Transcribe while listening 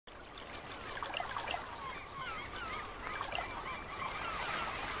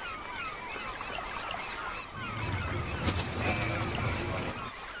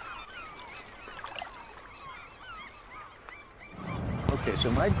Okay,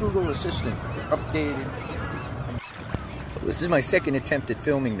 so my Google Assistant updated. This is my second attempt at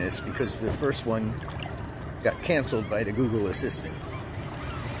filming this because the first one got canceled by the Google Assistant.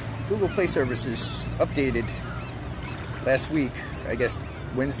 Google Play Services updated last week, I guess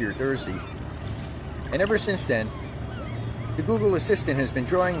Wednesday or Thursday. And ever since then, the Google Assistant has been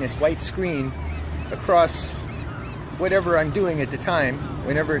drawing this white screen across whatever I'm doing at the time,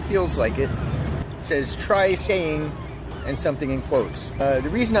 whenever it feels like it. It says, try saying, and something in quotes. The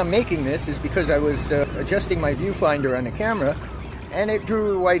reason I'm making this is because I was adjusting my viewfinder on the camera, and it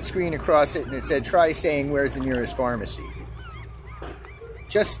drew a white screen across it, and it said, try saying, where's the nearest pharmacy?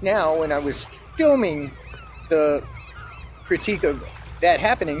 Just now, when I was filming the critique of that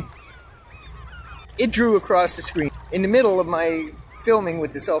happening, it drew across the screen in the middle of my filming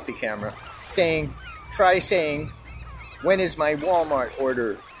with the selfie camera, saying, try saying, when is my Walmart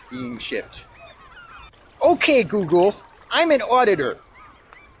order being shipped? Okay, Google, I'm an auditor.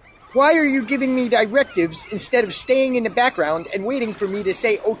 Why are you giving me directives instead of staying in the background and waiting for me to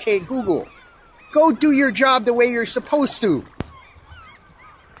say, okay, Google? Go do your job the way you're supposed to.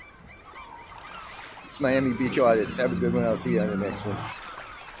 It's Miami Beach Audits. Have a good one. I'll see you on the next one.